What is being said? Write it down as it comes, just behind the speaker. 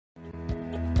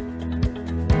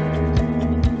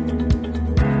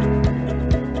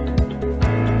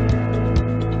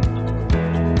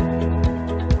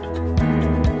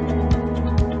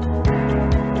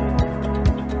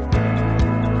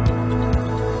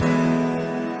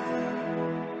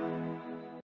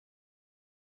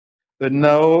And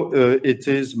now it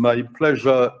is my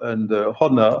pleasure and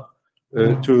honor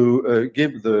to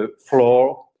give the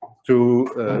floor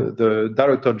to the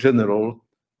Director General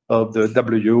of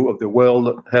the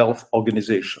World Health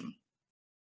Organization.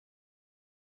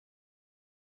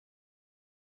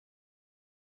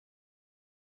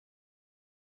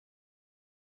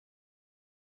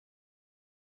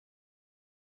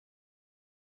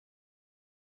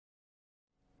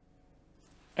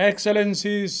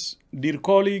 Excellencies, dear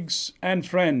colleagues and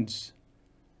friends,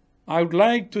 I would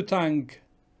like to thank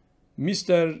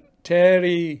Mr.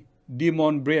 Tedros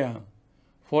Adhanom Ghebreyesus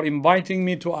for inviting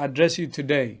me to address you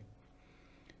today.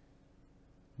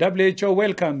 WHO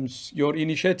welcomes your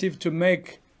initiative to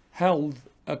make health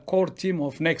a core theme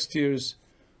of next year's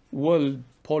World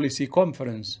Policy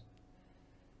Conference.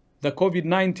 The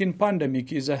COVID-19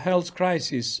 pandemic is a health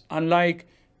crisis unlike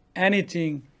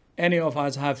anything any of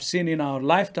us have seen in our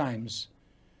lifetimes.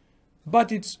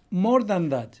 But it's more than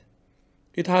that.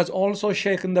 It has also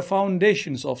shaken the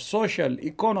foundations of social,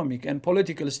 economic, and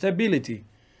political stability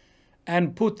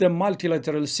and put the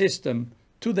multilateral system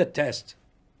to the test.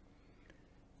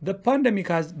 The pandemic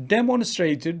has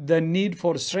demonstrated the need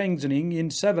for strengthening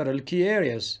in several key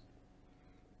areas.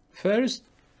 First,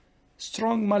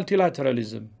 strong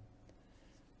multilateralism.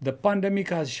 The pandemic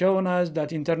has shown us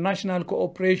that international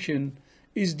cooperation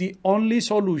is the only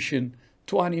solution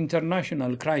to an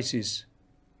international crisis.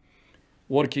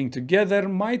 Working together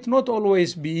might not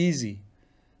always be easy,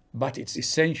 but it's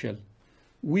essential.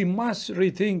 We must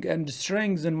rethink and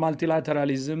strengthen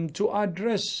multilateralism to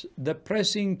address the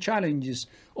pressing challenges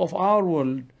of our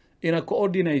world in a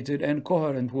coordinated and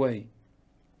coherent way.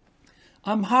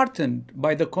 I'm heartened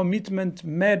by the commitment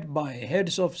made by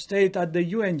heads of state at the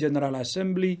UN General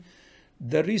Assembly,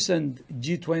 the recent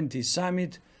G20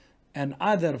 summit, and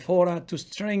other fora to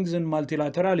strengthen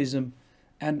multilateralism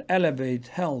and elevate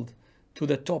health to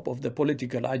the top of the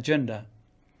political agenda.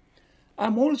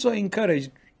 I'm also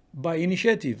encouraged by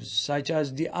initiatives such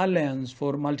as the Alliance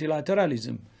for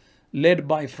Multilateralism, led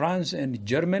by France and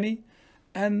Germany,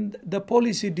 and the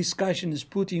policy discussions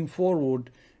putting forward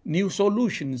new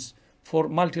solutions for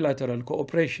multilateral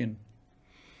cooperation.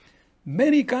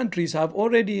 Many countries have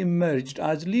already emerged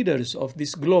as leaders of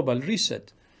this global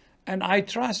reset, and I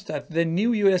trust that the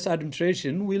new US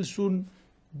administration will soon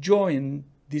join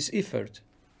this effort.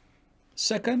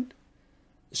 Second,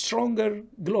 stronger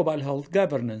global health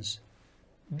governance.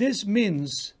 This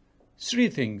means three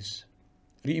things: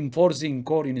 reinforcing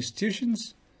core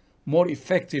institutions, more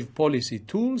effective policy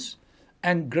tools,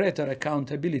 and greater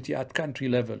accountability at country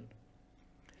level.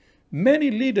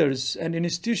 Many leaders and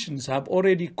institutions have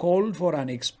already called for an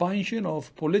expansion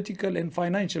of political and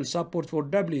financial support for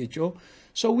WHO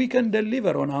so we can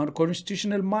deliver on our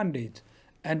constitutional mandate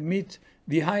and meet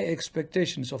the high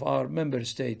expectations of our member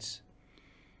states.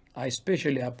 I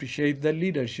especially appreciate the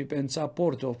leadership and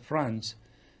support of France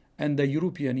and the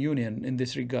European Union in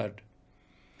this regard.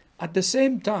 At the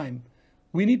same time,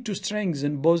 we need to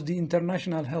strengthen both the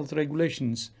international health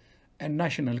regulations and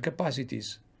national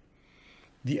capacities.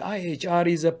 The IHR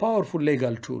is a powerful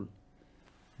legal tool,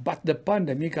 but the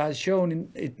pandemic has shown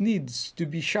it needs to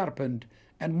be sharpened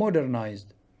and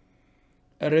modernized.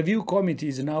 A review committee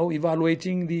is now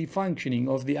evaluating the functioning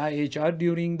of the IHR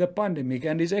during the pandemic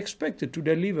and is expected to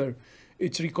deliver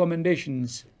its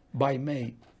recommendations by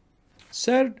May.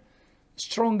 Third,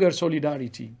 stronger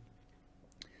solidarity.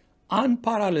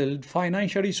 Unparalleled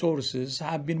financial resources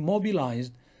have been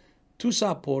mobilized to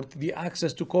support the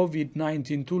Access to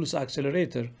COVID-19 Tools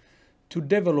Accelerator to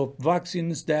develop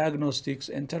vaccines, diagnostics,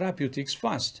 and therapeutics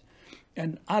fast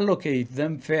and allocate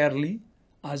them fairly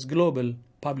as global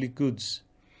public goods.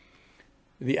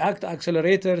 The ACT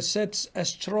Accelerator sets a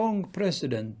strong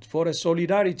precedent for a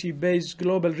solidarity-based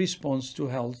global response to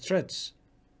health threats.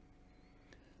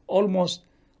 Almost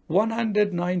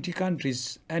 190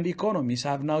 countries and economies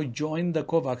have now joined the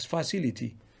COVAX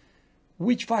facility,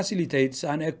 which facilitates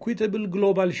an equitable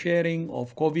global sharing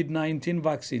of COVID-19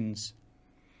 vaccines.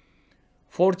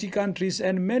 40 countries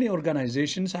and many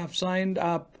organizations have signed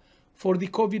up for the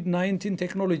COVID-19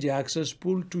 Technology Access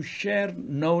Pool to share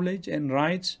knowledge and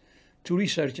rights to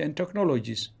research and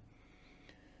technologies.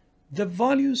 The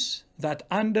values that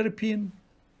underpin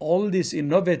all these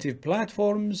innovative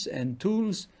platforms and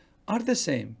tools are the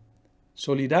same: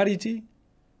 solidarity,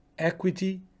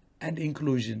 equity, and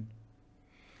inclusion.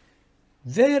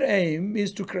 Their aim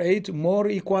is to create more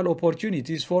equal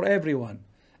opportunities for everyone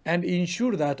and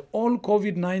ensure that all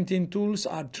COVID-19 tools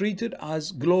are treated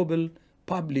as global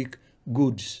public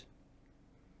goods.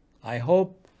 I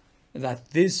hope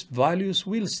that these values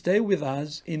will stay with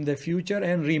us in the future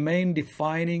and remain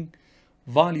defining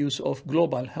values of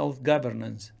global health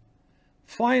governance.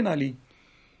 Finally,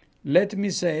 let me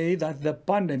say that the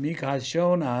pandemic has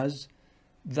shown us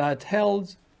that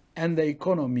health and the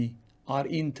economy are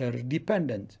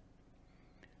interdependent.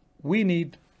 We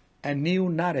need a new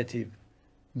narrative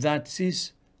that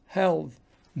sees health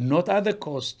not at a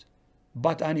cost,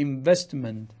 but an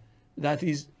investment that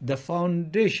is the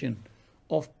foundation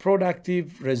of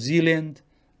productive, resilient,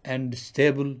 and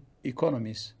stable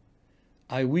economies.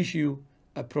 I wish you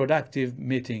a productive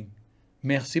meeting.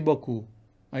 Merci beaucoup.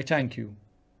 I thank you.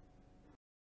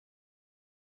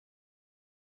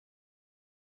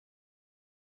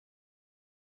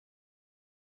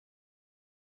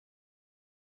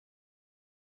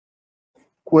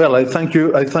 Well, I thank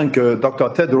you. I thank Dr.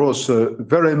 Tedros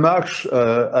very much.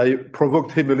 I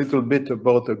provoked him a little bit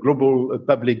about the global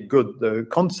public good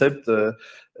concept,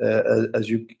 as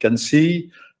you can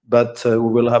see, but we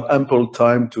will have ample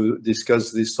time to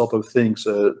discuss these sort of things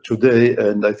today,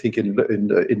 and I think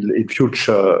in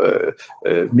future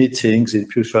meetings, in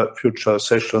future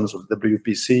sessions of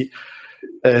WPC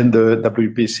and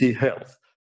WPC Health.